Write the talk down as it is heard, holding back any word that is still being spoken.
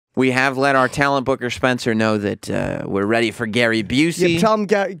We have let our talent booker Spencer know that we're ready for Gary Busey. You tell him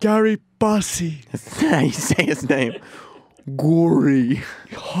Gary Busey. That's how you say his name. Gory.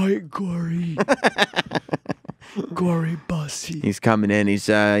 Hi, Gory. Gory Busey. He's coming in. He's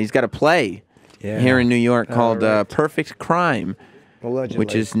got a play here in New York called Perfect Crime, Allegedly.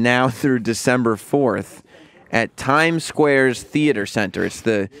 which is now through December 4th at Times Square's Theater Center. It's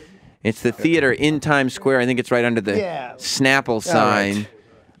the theater in Times Square. I think it's right under the Snapple sign. Right.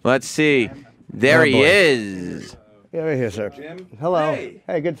 Let's see. There he is. Yeah, right here, sir. Jim? Hello.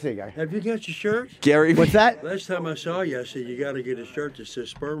 Hey. Good to see you, guy. Have you got your shirt? Gary. What's that? Last time I saw you, I said you got to get a shirt that says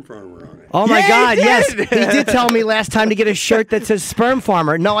Sperm Farmer on it. Oh, my Yeah, God, he yes. did. He did tell me last time to get a shirt that says Sperm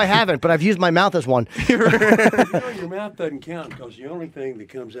Farmer. No, I haven't, but I've used my mouth as one. You know, your mouth doesn't count because the only thing that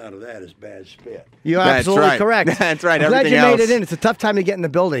comes out of that is bad spit. You're That's absolutely right. correct. That's right. I'm glad Everything you made else. it in. It's a tough time to get in the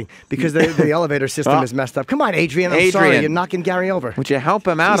building because the elevator system is messed up. Come on, Adrian. I'm sorry. Adrian. You're knocking Gary over. Would you help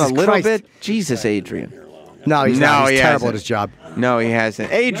him out Jesus a little Christ. bit? Jesus, Adrian. No, he's No, not. he He's terrible hasn't. at his job. No, he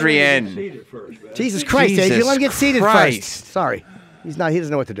hasn't. Adrian. Seated first, man. Jesus Christ, Jesus Adrian. Let him get seated Christ. first. Sorry. He's not. He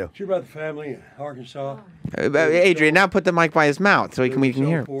doesn't know what to do. Did you hear about the family in Arkansas? Adrian, now put the mic by his mouth so we can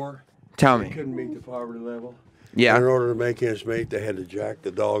hear. Poor. Tell They me. couldn't meet the poverty level. Yeah. In order to make ends meet, they had to jack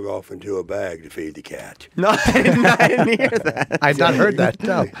the dog off into a bag to feed the cat. No, I didn't hear that. I've not heard that.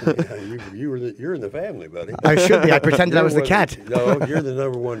 No. You're in the family, buddy. I should be. I pretended I was the cat. No, you're the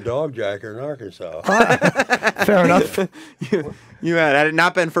 #1 dog jacker in Arkansas. Fair enough. Had it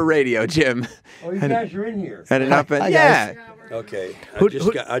not been for radio, Jim. Oh, you guys are in here. Had it not been, Hi, yeah. guys. Okay, Who-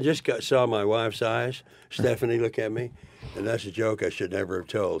 I just saw my wife's eyes. Stephanie look at me, and that's a joke I should never have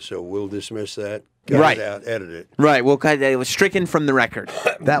told. So we'll dismiss that. Cut Right. it out, edit it. Right. Well, it was stricken from the record.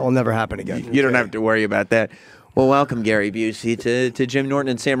 That will never happen again. You don't have to worry about that. Well, welcome, Gary Busey, to Jim Norton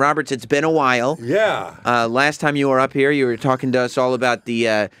and Sam Roberts. It's been a while. Yeah. Last time you were up here, you were talking to us all about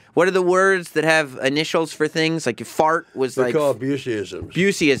the what are the words that have initials for things? Like fart was They're like called Buseyisms.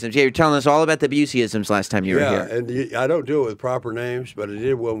 Buseyisms. Yeah, you're telling us all about the Buseyisms last time you were Yeah, here. and I don't do it with proper names, but I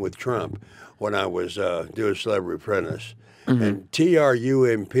did one with Trump when I was doing Celebrity Apprentice. Mm-hmm. And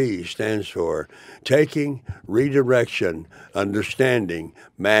TRUMP stands for Taking Redirection, Understanding,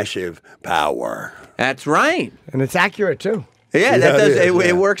 Massive Power. That's right. And it's accurate, too. Yeah, Yeah, that does. it is, It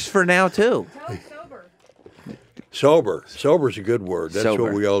yeah. works for now too. Sober. Sober's a good word. That's Sober.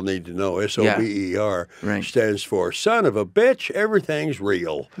 what we all need to know. SOBER Right. stands for son of a bitch, everything's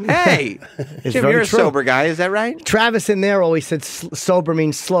real. Hey, Jim, very you're a true. sober guy. Is that right? Travis in there always said sober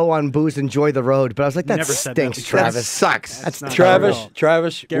means slow on booze, enjoy the road. But I was like, that Never said that stinks, before. That Travis. sucks. That's not terrible.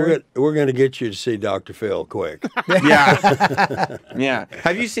 Travis, Gary? we're going to get you to see Dr. Phil quick. Yeah, yeah.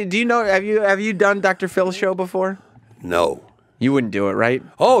 Have you seen? Do you know? Have you done Dr. Phil's show before? No. You wouldn't do it, right?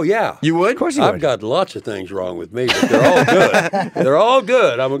 Oh, yeah. You would? Of course you I've would. got lots of things wrong with me, but they're all good. They're all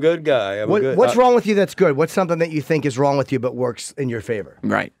good. I'm a good guy. What's wrong with you that's good? What's something that you think is wrong with you but works in your favor?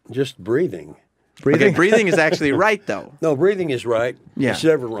 Right. Just breathing. Breathing? Okay, breathing is actually right though. No, breathing is right. Yeah. It's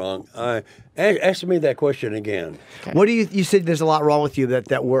never wrong. Ask me that question again. What do you said there's a lot wrong with you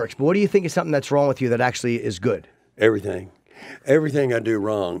that works, but what do you think is something that's wrong with you that actually is good? Everything. Everything I do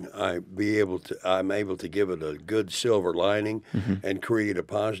wrong, I'm able to give it a good silver lining and create a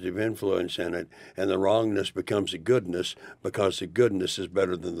positive influence in it, and the wrongness becomes a goodness because the goodness is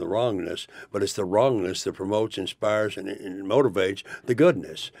better than the wrongness, but it's the wrongness that promotes, inspires, and motivates the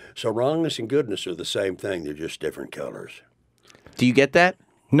goodness. So wrongness and goodness are the same thing, they're just different colors. Do you get that?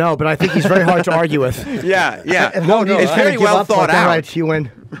 No, but I think he's very hard to argue with. Yeah, yeah. As long as you it's just kinda very give well up, thought like, all out. right, you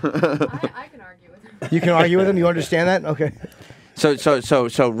win. I can argue with him. You can argue with him. You understand that? Okay.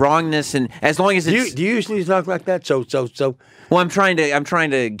 So wrongness, and as long as Do it's you usually talk like that? So. well, I'm trying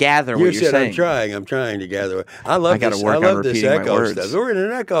to gather what You you're said saying. I'm trying to gather. I love gotta this. work I on love this repeating my echo words. stuff. We're in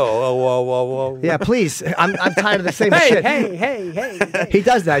an echo. Oh, whoa, whoa, whoa. Yeah, please. I'm tired of the same Hey, shit. hey. He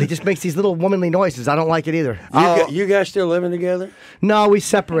does that. He just makes these little womanly noises. I don't like it either. You guys still living together? No, we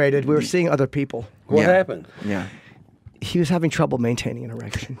separated. We were seeing other people. What Yeah. happened? Yeah. He was having trouble maintaining an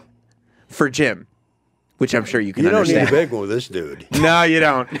erection. For Jim, which I'm sure you can You don't need understand. a big one with this dude. No, you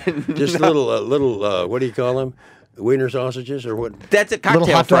don't. Just little. What do you call them? Wiener sausages or what? That's a cocktail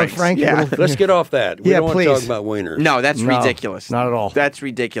Little hot dog Franks. Frank, Yeah. little- Let's get off that. We Yeah, don't want to talk please. about wieners. No, that's No, ridiculous. not at all. That's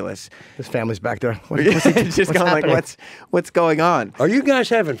ridiculous. His family's back there. It's just going like, happening? what's going on? Are you guys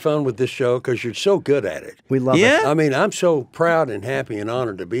having fun with this show? Because you're so good at it. We love Yeah? it. I mean, I'm so proud and happy and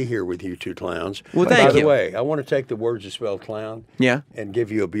honored to be here with you two clowns. Well, By thank the you. way, I want to take the words that spell clown Yeah. and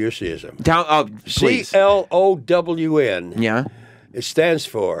give you a Buseyism. Please. CLOWN. Yeah. It stands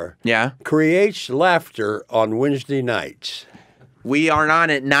for Yeah. creates laughter on Wednesday nights. We aren't on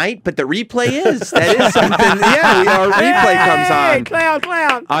at night, but the replay is. That is something. Yeah, our replay comes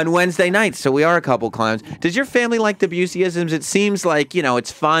on. On Wednesday nights, so we are a couple clowns. Does your family like the Buseyisms? It seems like,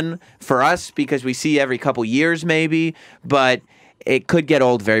 it's fun for us because we see every couple years maybe, but it could get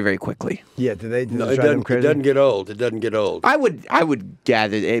old very, very quickly. Yeah, do they No, it drive them crazy? doesn't get old. It doesn't get old. I would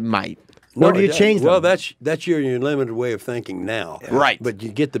gather it might. Or do you change them? Well, that's your limited way of thinking now. Right. But you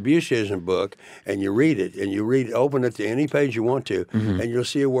get the Buseyism book and you read it, open it to any page you want to, and you'll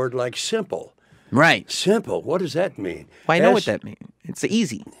see a word like simple. Right. Simple. What does that mean? Well, I know what that means. It's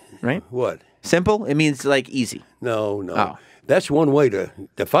easy, right? What? Simple? It means like easy. No. Oh. That's one way to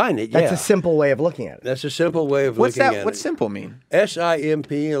define it, That's a simple way of looking at it. That's a simple way of What's looking that? at What's it. simple mean?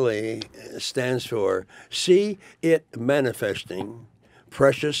 SIMPLE stands for see it manifesting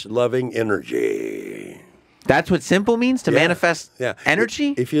precious loving energy. That's what simple means, to manifest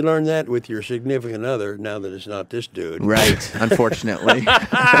energy? If you learn that with your significant other, now that it's not this dude. Right, unfortunately.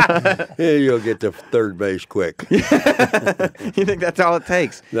 You'll get to third base quick. You think that's all it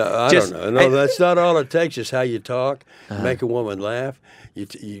takes? No, I don't know. No, that's not all it takes. It's how you talk, make a woman laugh.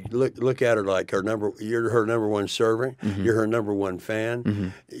 You look at her like you're her number one servant. You're her number one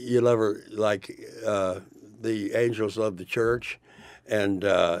fan. You love her like the angels love the church. And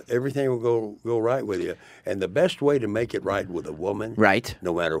everything will go right with you. And the best way to make it right with a woman, right,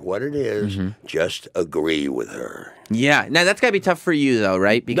 no matter what it is, just agree with her. Yeah. Now, that's got to be tough for you, though,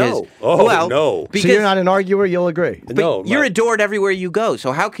 right? Because, no. Oh, no. So you're not an arguer, you'll agree. But no. You're adored everywhere you go.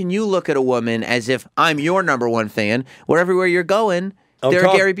 So how can you look at a woman as if I'm your number one fan, where everywhere you're going, they're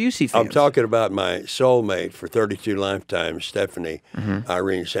a Gary Busey fans? I'm talking about my soulmate for 32 lifetimes, Stephanie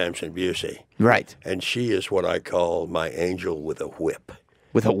Irene Sampson Busey. Right. And she is what I call my angel with a whip.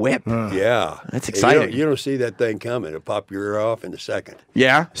 With a whip? Yeah. That's exciting. You don't see that thing coming. It'll pop your ear off in a second.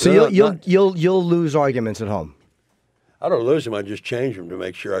 Yeah? So you'll lose arguments at home? I don't lose them. I just change them to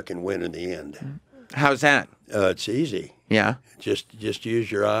make sure I can win in the end. How's that? It's easy. Yeah? Just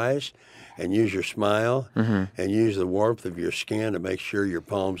use your eyes and use your smile and use the warmth of your skin to make sure your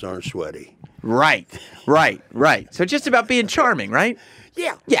palms aren't sweaty. Right. So just about being charming, right?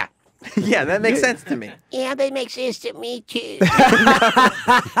 Yeah. Yeah. Yeah, that makes sense to me. Yeah, that makes sense to me, too.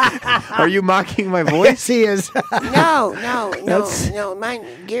 Are you mocking my voice? Yes, he is. No.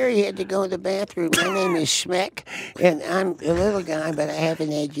 Gary had to go to the bathroom. My name is Smeck, and I'm a little guy, but I have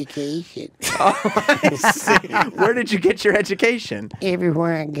an education. Oh, I see. Where did you get your education?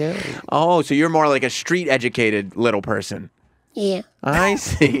 Everywhere I go. Oh, so you're more like a street-educated little person. Yeah. I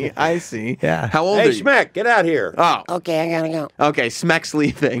see. Yeah. How old Hey, are you? Smack, get out here. Oh, Okay, I gotta go. okay. Smeck's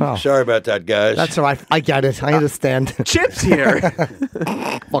leaving. Oh. Sorry about that, guys. That's all right. I get it. I understand. Chip's here.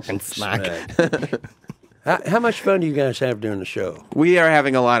 Fucking smack. How much fun do you guys have doing the show? We are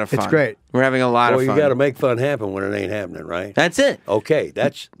having a lot of fun. It's great. We're having a lot Well, of you fun. got to make fun happen when it ain't happening, right? That's it. Okay,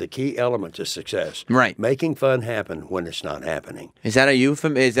 that's the key element to success. Right. Making fun happen when it's not happening. Is that a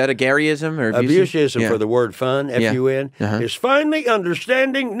euphemism? Is that a Garyism or Buseyism Yeah. for the word fun, F-U-N, is finally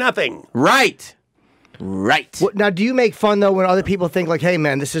understanding nothing. Right. Now, do you make fun though when other people think like, "Hey,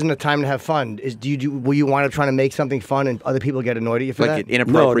 man, this isn't a time to have fun"? Will you wind up trying to make something fun and other people get annoyed at you for Like that?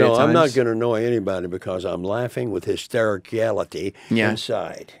 inappropriate No, times? I'm not going to annoy anybody because I'm laughing with hystericality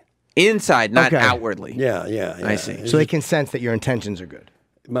inside. Inside, not Okay. outwardly. Yeah. I see. So they can sense that your intentions are good.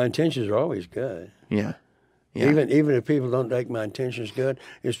 My intentions are always good. Yeah. Even if people don't think my intentions good,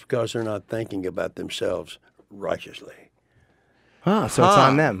 it's because they're not thinking about themselves righteously. Ah, so it's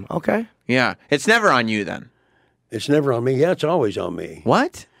on them. Okay. Yeah. It's never on you then. It's never on me. Yeah, it's always on me.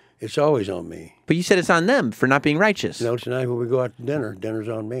 What? It's always on me. But you said it's on them for not being righteous. No, tonight when we go out to dinner, dinner's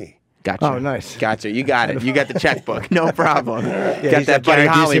on me. Gotcha. Oh, nice. Gotcha. You got it. You got the checkbook. No problem. Got he's that got Buddy Gary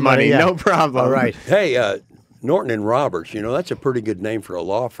Holly Busey money. money, yeah. No problem. All right. Hey, Norton and Roberts, that's a pretty good name for a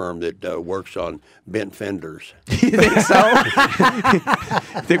law firm that works on bent fenders. You think so?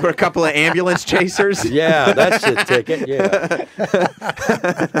 Think we're a couple of ambulance chasers? Yeah, that's the ticket, yeah.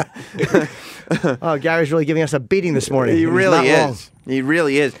 Oh, Gary's really giving us a beating this morning. He He's really not wrong. is. He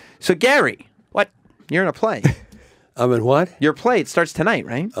really is. So, Gary, what? You're in a play. I'm in what? Your play, it starts tonight,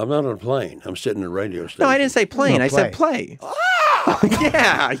 right? I'm not on a plane. I'm sitting in a radio station. No, I didn't say plane. No, I said play. Oh,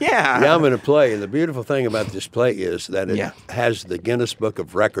 yeah. Yeah, I'm in a play, and the beautiful thing about this play is that it Yeah. has the Guinness Book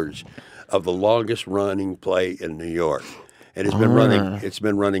of Records of the longest running play in New York. And it's been running. It's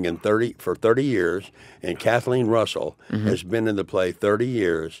been running for 30 years. And Kathleen Russell has been in the play 30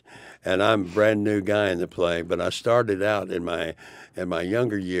 years. And I'm a brand new guy in the play. But I started out in my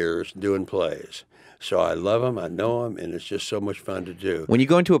younger years doing plays. So I love them. I know them, and it's just so much fun to do. When you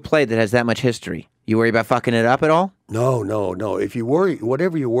go into a play that has that much history, you worry about fucking it up at all? No. If you worry,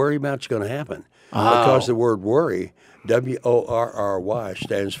 whatever you worry about is going to happen. Because the word worry WORRY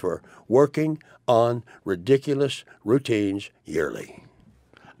stands for Working on Ridiculous Routines Yearly.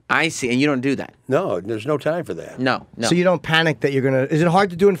 I see, and you don't do that. No, there's no time for that. No. So you don't panic that you're gonna. Is it hard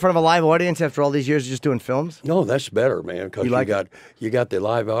to do in front of a live audience after all these years of just doing films? No, that's better, man, because You you got the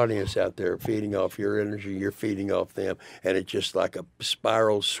live audience out there feeding off your energy, you're feeding off them, and it's just like a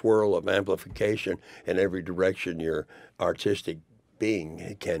spiral swirl of amplification in every direction your artistic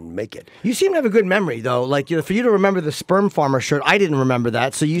being can make it. You seem to have a good memory, though. Like, for you to remember the sperm farmer shirt, I didn't remember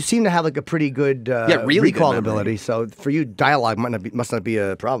that. So you seem to have like a pretty good really recall good ability. So for you, dialogue must not be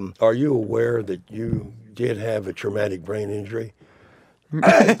a problem. Are you aware that you did have a traumatic brain injury? No,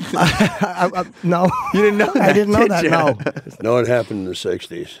 You didn't know that, I didn't know did that. you? No. No, it happened in the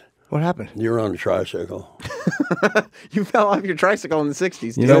 60s. What happened? You were on a tricycle. You fell off your tricycle in the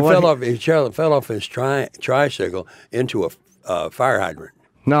 60s. You know what? He fell off his tricycle into a fire hydrant.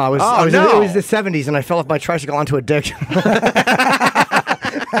 No, it was the 70s, and I fell off my tricycle onto a dick.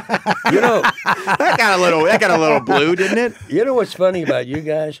 You know, that got a little blue, didn't it? you know what's funny about you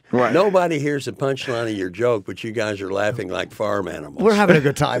guys? What? Nobody hears the punchline of your joke, but you guys are laughing like farm animals. We're having a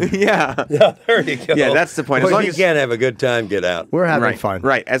good time. Yeah. Yeah, there you go. Yeah, that's the point. As Well, long you as- can't have a good time, get out. We're having Right. fun.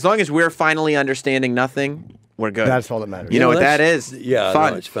 Right. As long as we're finally understanding nothing, we're good. That's all that matters. You know what that's- that is? Yeah,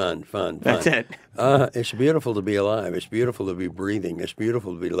 Fun. No, it's fun. That's it. It's beautiful to be alive. It's beautiful to be breathing. It's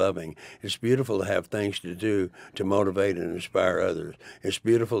beautiful to be loving. It's beautiful to have things to do to motivate and inspire others. It's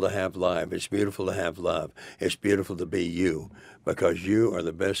beautiful to have life. It's beautiful to have love. It's beautiful to be you, because you are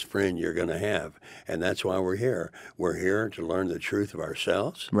the best friend you're going to have. And that's why we're here. We're here to learn the truth of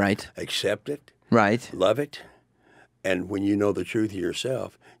ourselves, Right. accept it, Right. love it. And when you know the truth of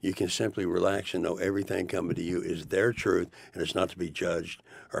yourself, you can simply relax and know everything coming to you is their truth, and it's not to be judged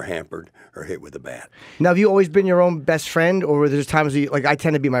or hampered or hit with a bat. Now, have you always been your own best friend, or were there times where I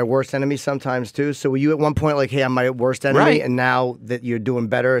tend to be my worst enemy sometimes too? So were you at one point like, hey, I'm my worst enemy, Right. and now that you're doing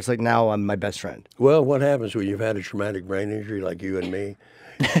better, it's like now I'm my best friend? Well, what happens when you've had a traumatic brain injury like you and me?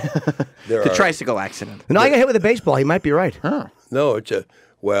 The tricycle accident. No, I got hit with a baseball. He might be right. Huh. No,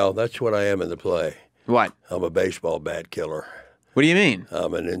 well, that's what I am in the play. What? I'm a baseball bat killer. What do you mean?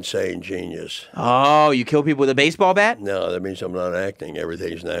 I'm an insane genius. Oh, you kill people with a baseball bat? No, that means I'm not acting.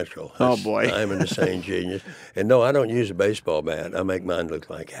 Everything's natural. Oh, boy. I'm an insane genius. And no, I don't use a baseball bat. I make mine look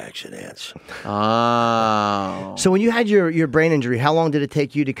like accidents. Oh. So when you had your brain injury, how long did it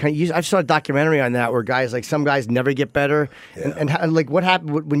take you to kind of? I saw a documentary on that where some guys never get better. Yeah. And what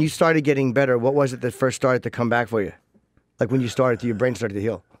happened when you started getting better? What was it that first started to come back for you? Like when your brain started to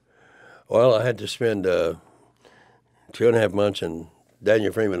heal. Well, I had to spend 2.5 months in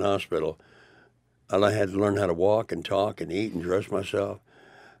Daniel Freeman Hospital, and I had to learn how to walk and talk and eat and dress myself.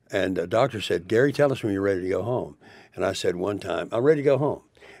 And the doctor said, Gary, tell us when you're ready to go home. And I said one time, I'm ready to go home.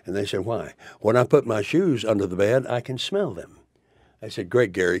 And they said, why? When I put my shoes under the bed, I can smell them. I said,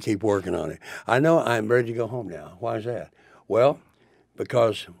 great, Gary, keep working on it. I know I'm ready to go home now. Why is that? Well,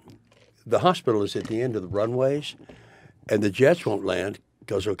 because the hospital is at the end of the runways, and the jets won't land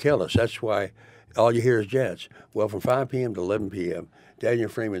because they'll kill us. That's why all you hear is jets. Well, from 5 p.m. to 11 p.m., Daniel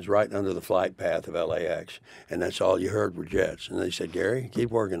Freeman's right under the flight path of LAX, and that's all you heard were jets. And they said, Gary, keep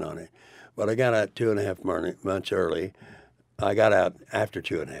working on it. But I got out 2.5 months early. I got out after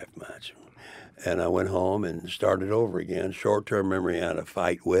 2.5 months. And I went home and started over again. Short-term memory I had to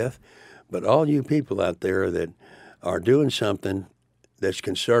fight with. But all you people out there that are doing something that's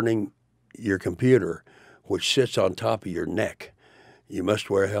concerning your computer, which sits on top of your neck, you must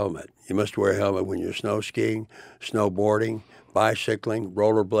wear a helmet. You must wear a helmet when you're snow skiing, snowboarding, bicycling,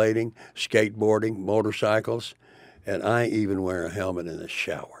 rollerblading, skateboarding, motorcycles, and I even wear a helmet in the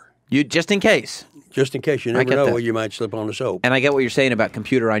shower. You just in case. Just in case. You never get know that. when you might slip on the soap. And I get what you're saying about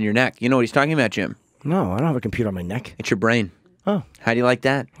computer on your neck. You know what he's talking about, Jim? No, I don't have a computer on my neck. It's your brain. Oh, How do you like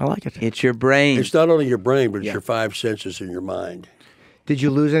that? I like it. It's your brain. It's not only your brain, but it's Yeah. your 5 senses in your mind. Did you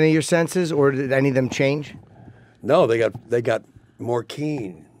lose any of your senses, or did any of them change? No, they got more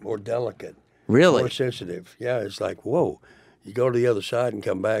keen, more delicate, Really? more sensitive. Yeah, it's like, whoa. You go to the other side and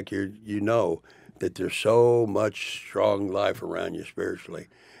come back, you know that there's so much strong life around you spiritually.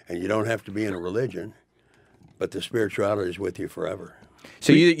 And you don't have to be in a religion, but the spirituality is with you forever.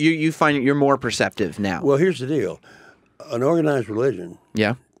 So you find you're more perceptive now. Well, here's the deal. An organized religion,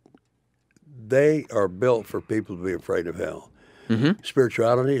 Yeah. they are built for people to be afraid of hell. Mm-hmm.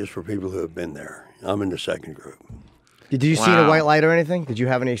 Spirituality is for people who have been there. I'm in the second group. Did you see a Wow. white light or anything? Did you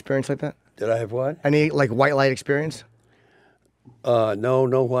have any experience like that? Did I have what? Any white light experience?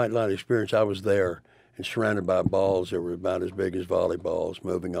 No white light experience. I was there and surrounded by balls that were about as big as volleyballs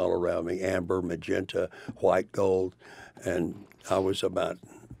moving all around me, amber, magenta, white, gold. And I was about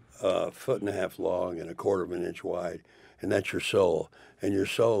a foot and a half long and a quarter of an inch wide, and that's your soul. And your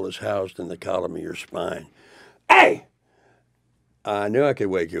soul is housed in the column of your spine. Hey! I knew I could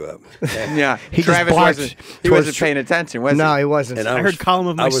wake you up. Yeah, He Travis just wasn't paying attention, was he? No, he wasn't. And I heard column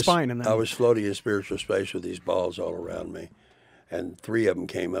of my spine. And I was floating in spiritual space with these balls all around me. And 3 of them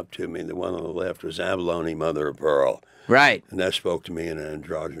came up to me. The one on the left was Abalone, mother of pearl. Right. And that spoke to me in an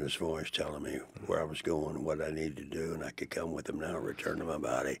androgynous voice, telling me where I was going and what I needed to do, and I could come with them now and return to my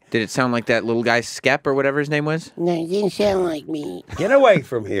body. Did it sound like that little guy Skep or whatever his name was? No, it didn't sound like me. Get away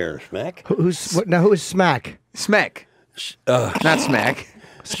from here, Smack. Who is Smack? Smack. Not Smack.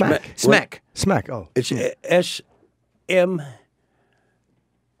 Smack. Smack. Smack. Oh, It's S-M-A-K.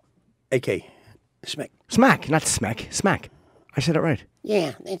 Smack. Smack, not Smack. Smack. I said it right.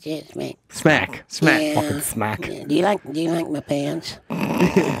 Yeah, that's it, Smack. Smack. Smack. Yeah. Fucking Smack. Yeah. Do you like my pants?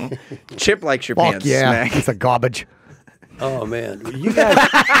 Chip likes your Fuck pants. yeah, Smack. it's a garbage. Oh, man. You guys...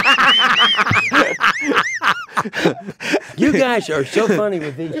 You guys are so funny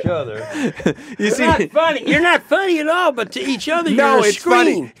with each other. You see, Not funny. You're not funny at all, but to each other, no, you're a it's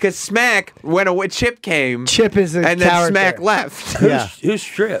funny scream. because Smack when Chip came. Chip is a and then character. Smack left. Yeah. Who's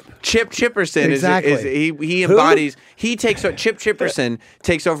Trip? Chip Chipperson Exactly. is he embodies Chip Chipperson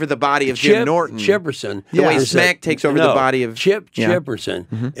takes over the body of Jim Norton. Chipperson. The way Yeah. Smack takes over the body of Chip Yeah.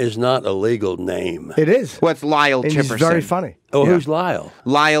 Chipperson is not a legal name. It is. What's Lyle And Chipperson? he's very funny. Oh, Yeah. who's Lyle?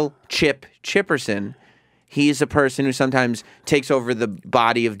 Lyle Chip Chipperson. He's a person who sometimes takes over the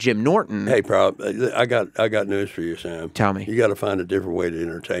body of Jim Norton. Hey, I got news for you, Sam. Tell me. You got to find a different way to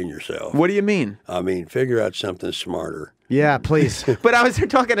entertain yourself. What do you mean? I mean, figure out something smarter. Yeah, please. But I was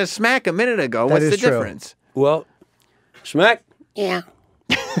talking to Smack a minute ago. That What's is the true. difference? Well, Smack? Yeah.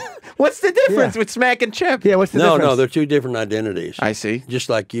 What's the difference Yeah. with Smack and Chip? Yeah, what's the No, difference? they're two different identities. I see. Just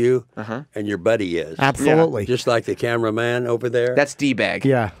like you and your buddy is. Absolutely. Just like the cameraman over there. That's D-bag.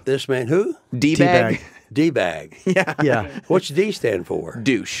 Yeah. This man, who? D-bag? D-bag. D-bag. Yeah. What's D stand for?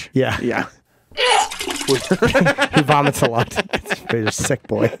 Douche. Yeah. Yeah. He vomits a lot. He's a sick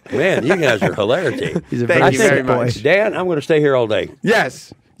boy. Man, you guys are hilarity. He's a Thank very you sick very boy. much. Dan, I'm going to stay here all day.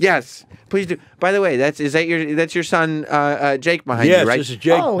 Yes. Yes. Please do. By the way, that's your son Jake behind Yes, you, right? this is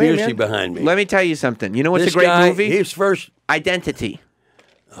Jake Oh, hey, Busey man. behind me. Let me tell you something. You know what's This a great guy, movie? His first, Identity.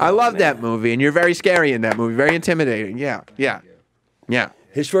 I love that movie, and you're very scary in that movie. Very intimidating. Yeah. Yeah. Yeah.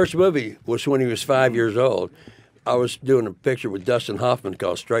 his first movie was when he was 5 years old. I was doing a picture with Dustin Hoffman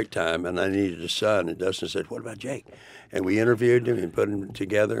called Straight Time, and I needed a son. And Dustin said, "What about Jake?" And we interviewed him and put him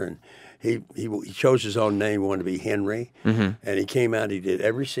together. And he chose his own name. He wanted to be Henry. And he came out. He did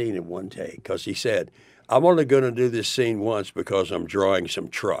every scene in one take because he said, "I'm only going to do this scene once because I'm drawing some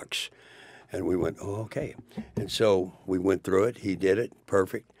trucks." And we went, "Oh, okay." And so we went through it. He did it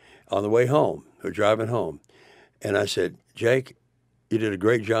perfect. On the way home, we were driving home, and I said, "Jake, you did a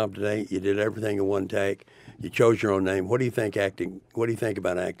great job today. You did everything in one take. You chose your own name. What do you think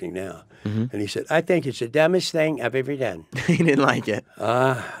about acting now?" And he said, "I think it's the dumbest thing I've ever done." He didn't like it.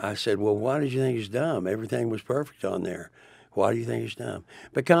 I said, "Well, why did you think it's dumb? Everything was perfect on there. Why do you think it's dumb?"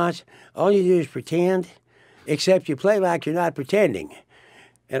 "Because all you do is pretend, except you play like you're not pretending.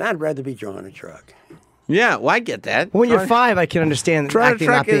 And I'd rather be drawing a truck." Yeah, well, I get that. When you're 5, I can understand Drawing a acting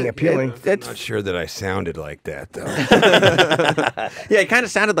truck not being is- appealing. I'm not sure that I sounded like that, though. Yeah, it kind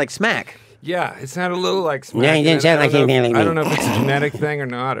of sounded like Smack. Yeah, it sounded a little like Smack. Yeah, he didn't sound like I him, don't know- like I me. don't know if it's a genetic thing or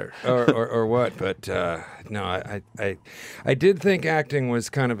not, or what, but no, I did think acting was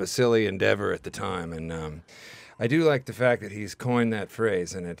kind of a silly endeavor at the time, and I do like the fact that he's coined that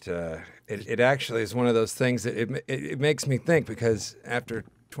phrase, and it actually is one of those things that it makes me think, because after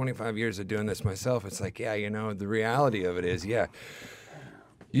 25 years of doing this myself, it's like, yeah, the reality of it is, yeah,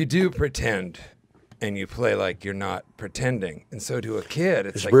 you do pretend and you play like you're not pretending. And so to a kid,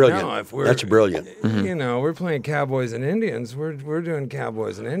 it's like, brilliant. no, if we're... That's brilliant. we're playing cowboys and Indians. We're doing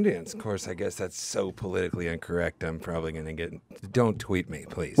cowboys and Indians. Of course, I guess that's so politically incorrect. I'm probably going to get... Don't tweet me,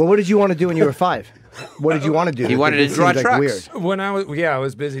 please. Well, what did you want to do when you were 5? What did you want to do? He wanted It to draw seems like trucks. Weird. When I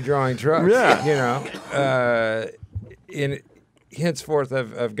was busy drawing trucks. Yeah. Henceforth,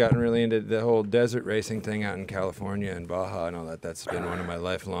 I've gotten really into the whole desert racing thing out in California and Baja and all that. That's been one of my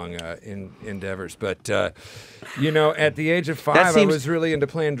lifelong endeavors. But, at the age of 5, I was really into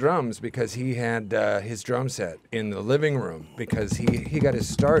playing drums because he had his drum set in the living room, because he got his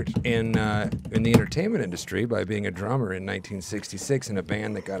start in the entertainment industry by being a drummer in 1966 in a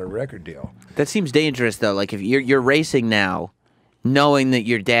band that got a record deal. That seems dangerous, though. Like, if you're racing now, knowing that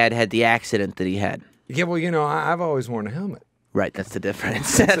your dad had the accident that he had. Yeah, well, I've always worn a helmet. Right, that's the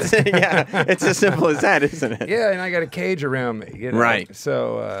difference. Yeah, it's as simple as that, isn't it? Yeah, and I got a cage around me. Right.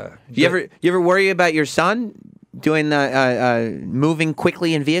 So, You ever worry about your son doing moving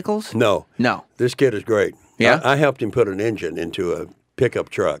quickly in vehicles? No. No. This kid is great. Yeah? I helped him put an engine into a pickup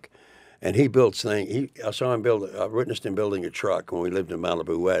truck, and he builds things. I saw him build. I witnessed him building a truck when we lived in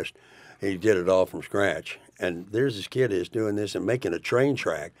Malibu West. He did it all from scratch. And there's this kid is doing this and making a train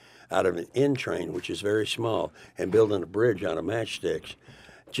track out of an N train, which is very small, and building a bridge out of matchsticks.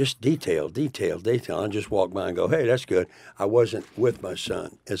 Just detail. I just walk by and go, hey, that's good. I wasn't with my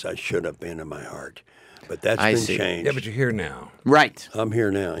son as I should have been in my heart. But that's been changed. Yeah, but you're here now. Right. I'm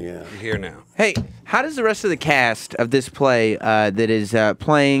here now, yeah. You're here now. Hey, how does the rest of the cast of this play that is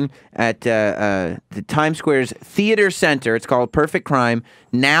playing at the Times Square's Theater Center, it's called Perfect Crime,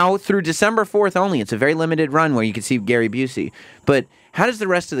 now through December 4th only. It's a very limited run where you can see Gary Busey. But how does the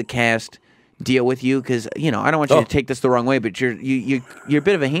rest of the cast deal with you? Because, I don't want you to take this the wrong way, but you're a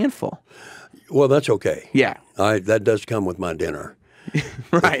bit of a handful. Well, that's okay. Yeah. That does come with my dinner.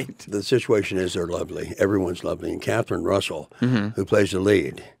 Right. The situation is they're lovely. Everyone's lovely. And Catherine Russell, who plays the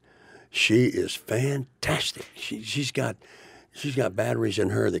lead, she is fantastic. She's got batteries in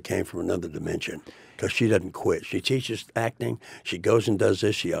her that came from another dimension because she doesn't quit. She teaches acting. She goes and does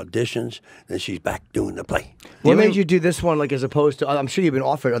this. She auditions. Then she's back doing the play. What made you do this one, like as opposed to? I'm sure you've been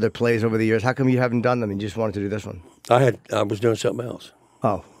offered other plays over the years. How come you haven't done them and you just wanted to do this one? I was doing something else.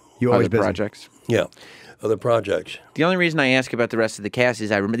 Oh, you always Other busy. projects. Yeah, other projects. The only reason I ask about the rest of the cast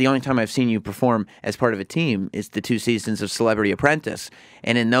is I remember the only time I've seen you perform as part of a team is the 2 seasons of Celebrity Apprentice.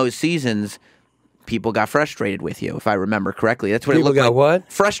 And in those seasons, people got frustrated with you, if I remember correctly. That's what People it looked like. got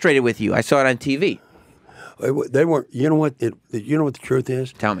what? Frustrated with you. I saw it on TV. They weren't. You know what? You know what the truth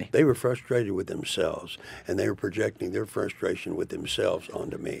is? Tell me. They were frustrated with themselves, and they were projecting their frustration with themselves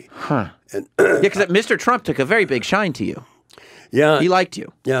onto me. Huh. And Yeah, because Mr. Trump took a very big shine to you. yeah, He liked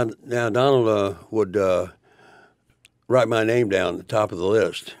you. yeah. Now Donald would write my name down at the top of the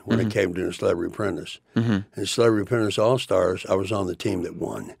list when it came to the Celebrity Apprentice. And Celebrity Apprentice All Stars, I was on the team that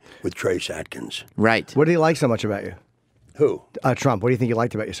won with Trace Atkins. Right. What did he like so much about you? Who? Trump. What do you think he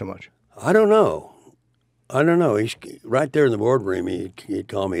liked about you so much? I don't know. He's right there in the boardroom. He'd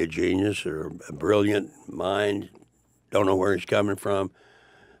call me a genius or a brilliant mind. Don't know where he's coming from.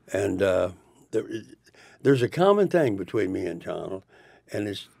 And there's a common thing between me and Donald, and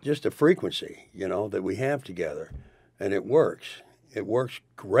it's just a frequency, that we have together. And it works. It works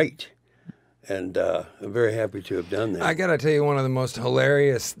great. And I'm very happy to have done that. I got to tell you one of the most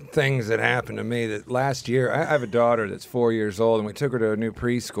hilarious things that happened to me that last year, I have a daughter that's 4 years old, and we took her to a new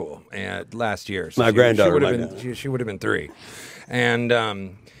preschool last year. So My granddaughter. She would have been 3.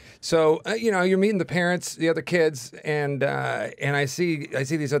 And so, you're meeting the parents, the other kids, and I see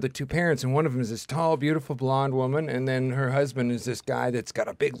these other 2 parents, and one of them is this tall, beautiful blonde woman, and then her husband is this guy that's got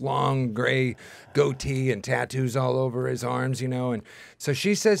a big, long, gray goatee and tattoos all over his arms, and so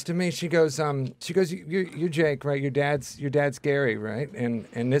she says to me, she goes, you're Jake, right? Your dad's Gary, right?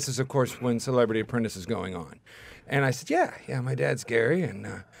 And this is, of course, when Celebrity Apprentice is going on. And I said, yeah, my dad's Gary,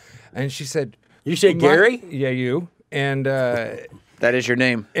 and she said, You said Gary? Yeah, you. And That is your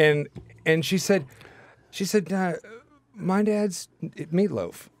name. and she said, my dad's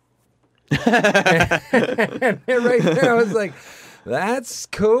Meatloaf. And right there, I was like, that's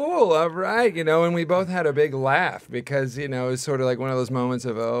cool, all right, and we both had a big laugh because, it was sort of like one of those moments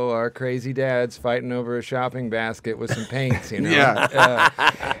of, our crazy dads fighting over a shopping basket with some paints,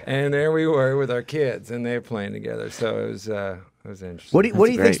 Yeah. And there we were with our kids, and they were playing together, so it was interesting. What do you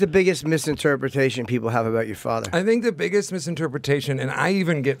great. think's the biggest misinterpretation people have about your father? I think the biggest misinterpretation, and I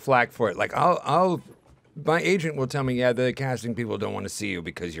even get flack for it, like my agent will tell me, yeah, the casting people don't want to see you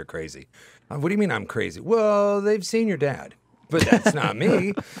because you're crazy. What do you mean I'm crazy? Well, they've seen your dad, but that's not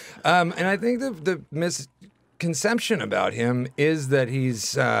me. And I think the misconception about him is that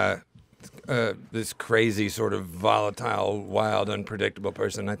he's this crazy sort of volatile, wild, unpredictable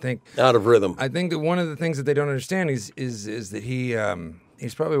person. I think Out of rhythm. I think that one of the things that they don't understand is that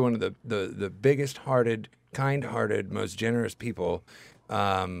he's probably one of the biggest-hearted, kind-hearted, most generous people,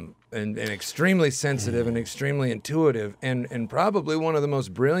 and extremely sensitive and extremely intuitive, and probably one of the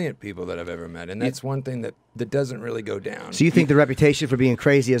most brilliant people that I've ever met. And that's one thing that doesn't really go down. So you think the reputation for being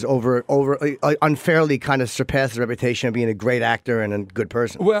crazy is unfairly kind of surpassed the reputation of being a great actor and a good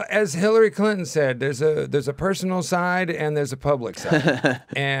person? Well, as Hillary Clinton said, there's a personal side and there's a public side.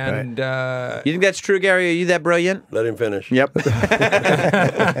 And You think that's true, Gary? Are you that brilliant? Let him finish. Yep.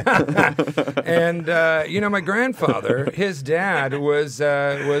 and my grandfather, his dad was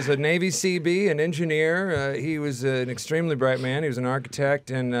a Navy CB, an engineer. He was an extremely bright man. He was an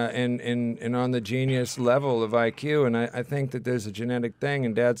architect and on the genius level. level of IQ, and I think that there's a genetic thing,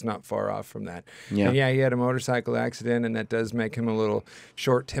 and Dad's not far off from that. Yeah. And yeah, he had a motorcycle accident, and that does make him a little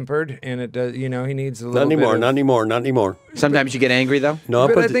short-tempered, and it does, you know, he needs a little Not anymore, bit not anymore, not anymore. Sometimes you get angry though. No,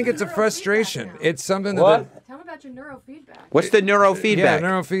 But I think it's a frustration. It's something that... Tell me about your neurofeedback. What's the neurofeedback? Yeah,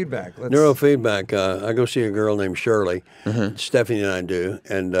 neurofeedback. Neurofeedback. I go see a girl named Shirley. Stephanie and I do,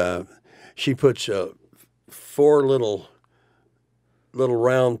 and she puts 4 little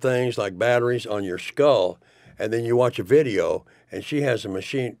round things like batteries on your skull, and then you watch a video, and she has a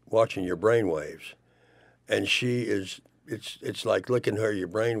machine watching your brain waves, and she is. It's like looking at your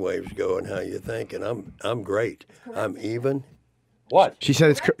brain waves go and how you think, and I'm great. I'm even. What? She said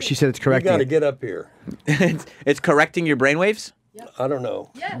it's You correcting. got to it. get up here. It's correcting your brainwaves? I don't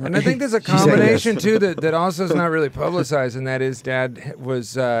know. And I think there's a combination too that also is not really publicized, and that is Dad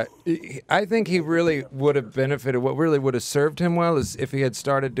was. I think he really would have benefited. What really would have served him well is if he had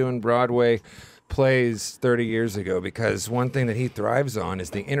started doing Broadway plays 30 years ago, because one thing that he thrives on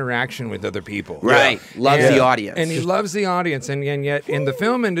is the interaction with other people. Right. Loves the audience. And he loves the audience, and yet in the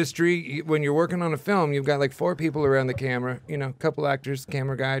film industry, when you're working on a film, you've got like 4 people around the camera, you know, a couple actors,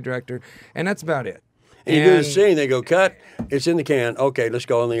 camera guy, director, and that's about it. And you do the scene, they go, cut, it's in the can, okay, let's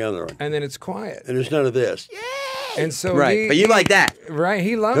go on the other one. And then it's quiet. And there's none of this. And so Right, but you like that. Right,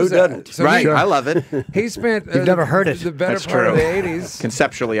 he loves Who that. doesn't? So Right, he- I love it. He spent. You've never heard it. The better That's part true. of the '80s.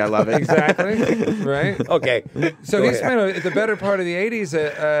 Conceptually, I love it. Exactly. Right. Okay. So Go he ahead. spent the better part of the '80s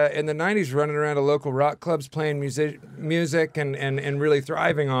in the '90s running around to local rock clubs, playing music, and really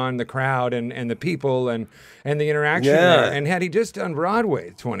thriving on the crowd and the people and the interaction Yeah. there. And had he just done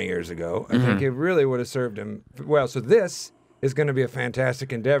Broadway 20 years ago, I think it really would have served him well. So this is going to be a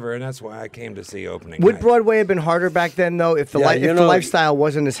fantastic endeavor, and that's why I came to see opening Would night. Broadway have been harder back then, though? If the Yeah, if you the know- lifestyle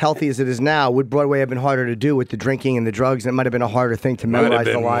wasn't as healthy as it is now, would Broadway have been harder to do with the drinking and the drugs? And it might have been a harder thing to Might have memorize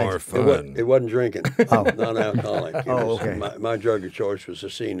the been more lines. fun. It wasn't drinking. Non-alcoholic. It Oh, was- okay. My drug of choice was a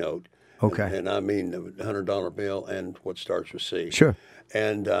C note. Okay. And I mean the $100 bill and what starts with C. Sure.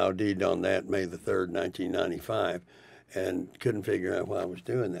 And I deed on that May the 3rd, 1995, and couldn't figure out why I was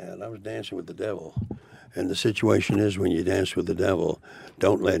doing that. I was dancing with the devil. And the situation is, when you dance with the devil,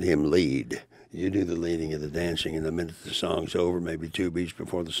 don't let him lead. You do the leading of the dancing, and the minute the song's over, maybe 2 beats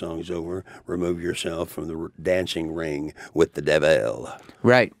before the song's over, remove yourself from the dancing ring with the devil.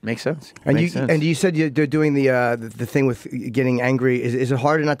 Right. Makes sense. And Makes sense. you said they're doing the thing with getting angry. Is it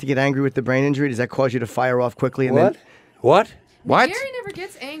harder not to get angry with the brain injury? Does that cause you to fire off quickly? And What? Then, What? What? Gary never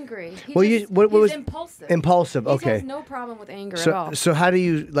gets angry. He Well, just, what he's was impulsive. impulsive? He Okay. has no problem with anger at all. So how do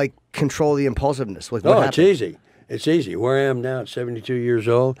you like control the impulsiveness? Like, Oh, what it's happens? easy. It's easy. Where I am now at 72 years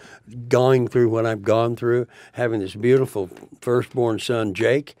old, going through what I've gone through, having this beautiful firstborn son,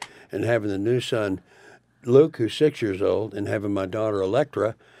 Jake, and having the new son, Luke, who's 6 years old, and having my daughter,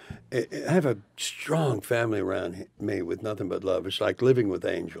 Electra, I have a strong family around me with nothing but love. It's like living with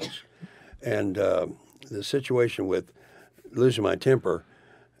angels. And the situation with losing my temper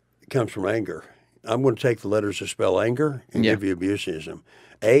comes from anger. I'm going to take the letters to spell anger and Yeah. give you a Buseyism.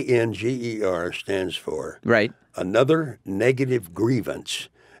 ANGER stands for Right. another negative grievance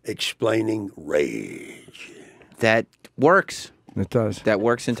explaining rage. That works. It does. That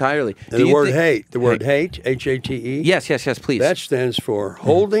works entirely. And Do the you word thi- hate, H-A-T-E, Yes, please. that stands for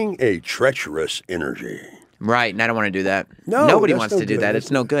holding a treacherous energy. Right, and I don't want to do that. No, Nobody that's wants no to do good. that.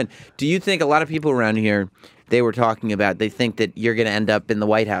 It's no good. Do you think a lot of people around here, they were talking about, they think that you're going to end up in the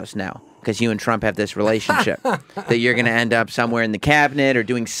White House now because you and Trump have this relationship, that you're going to end up somewhere in the cabinet or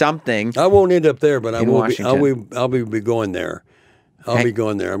doing something. I won't end up there, but I In will be. Washington. I'll be going there. I'll Hey. be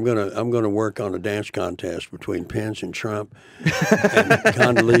going there. I'm gonna work on a dance contest between Pence and Trump, and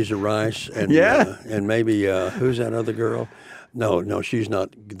Condoleezza Rice, and and maybe who's that other girl? No, she's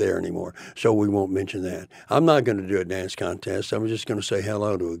not there anymore. So we won't mention that. I'm not going to do a dance contest. I'm just going to say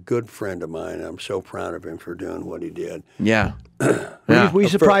hello to a good friend of mine. I'm so proud of him for doing what he did. Yeah. Were you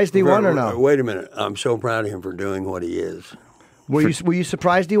surprised he won or no? Wait a minute. I'm so proud of him for doing what he is. Were you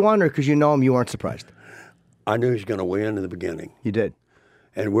surprised he won, or because you know him, you weren't surprised? I knew he was going to win in the beginning. You did.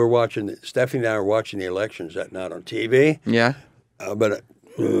 And we're watching, Stephanie and I were watching the elections that night on TV. Yeah. But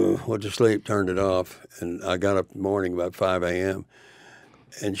went to sleep, turned it off, and I got up in the morning about 5 a.m.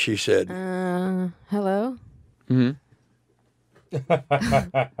 And she said, Hello? You're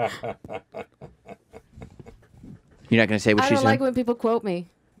not going to say what I she don't said? like when people quote me.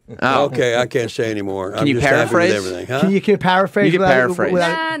 Oh. okay, I can't say anymore. I'm you just happy with paraphrase? everything. Huh? Can you paraphrase? You can paraphrase.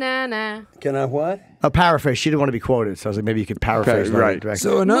 Nah. Can I what? A paraphrase. She didn't want to be quoted, so I was like, maybe you could paraphrase. Right. directly.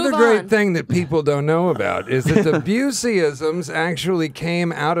 So another Move great on. thing that people don't know about is that the Buseyisms actually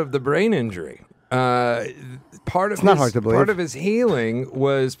came out of the brain injury. Part of not hard to believe. Part of his healing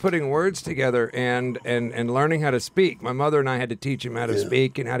was putting words together and learning how to speak. My mother and I had to teach him how to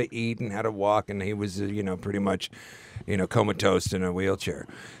speak and how to eat and how to walk, and he was pretty much comatose in a wheelchair.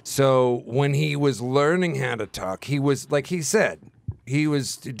 So when he was learning how to talk, he was, like he said, he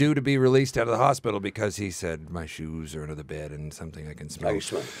was due to be released out of the hospital because he said, my shoes are under the bed and something I can smell.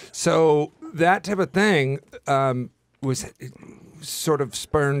 So that type of thing was sort of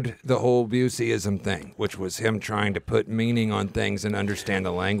spurned the whole Buseyism thing, which was him trying to put meaning on things and understand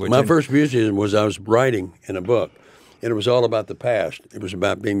the language. My first Buseyism was I was writing in a book, and it was all about the past. It was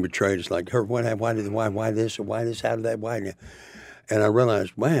about being betrayed. It's like, why this, or why this, how did that, why? And I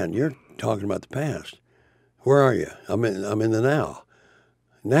realized, man, you're talking about the past. Where are you? I'm in the now.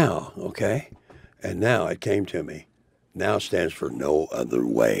 Now, okay? And now it came to me. Now stands for no other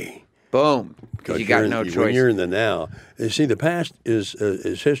way. Boom. Because you got no choice. When you're in the now. You see, the past is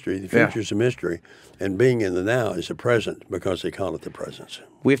history. The future is a mystery. And being in the now is the present because they call it the presence.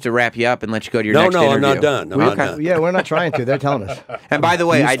 We have to wrap you up and let you go to your next interview. No, I'm not done. I'm not done. Yeah, we're not trying to. They're telling us. And by the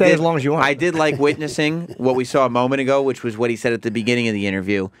way, I did as long as you want. I did like witnessing what we saw a moment ago, which was what he said at the beginning of the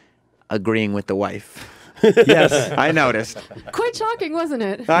interview, agreeing with the wife. Yes, I noticed. Quite shocking, wasn't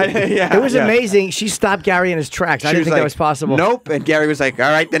it? It was amazing. She stopped Gary in his tracks. I didn't think that was possible. Nope. And Gary was like, all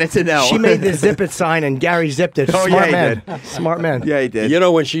right, then it's a no. She made the zip it sign, and Gary zipped it. Oh, Smart yeah, man. he did. Smart man. Yeah, he did. You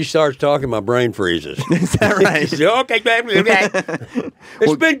know, when she starts talking, my brain freezes. Is that right? Okay,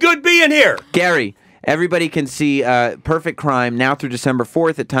 it's been good being here. Gary, everybody can see Perfect Crime now through December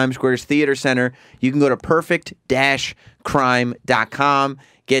 4th at Times Square's Theater Center. You can go to perfect-crime.com.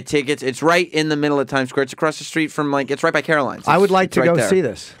 Get tickets. It's right in the middle of Times Square. It's across the street from, it's right by Caroline's. I would like to go there. see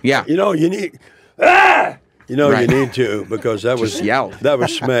this. Yeah. You know, you need... You need to, because that was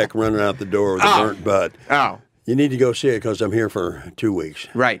Smack running out the door with a burnt butt. Oh. You need to go see it because I'm here for 2 weeks.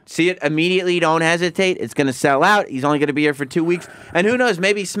 Right. See it immediately. Don't hesitate. It's going to sell out. He's only going to be here for 2 weeks. And who knows,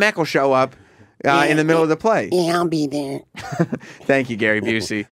 maybe Smack will show up in the middle of the play. Yeah, I'll be there. Thank you, Gary Busey.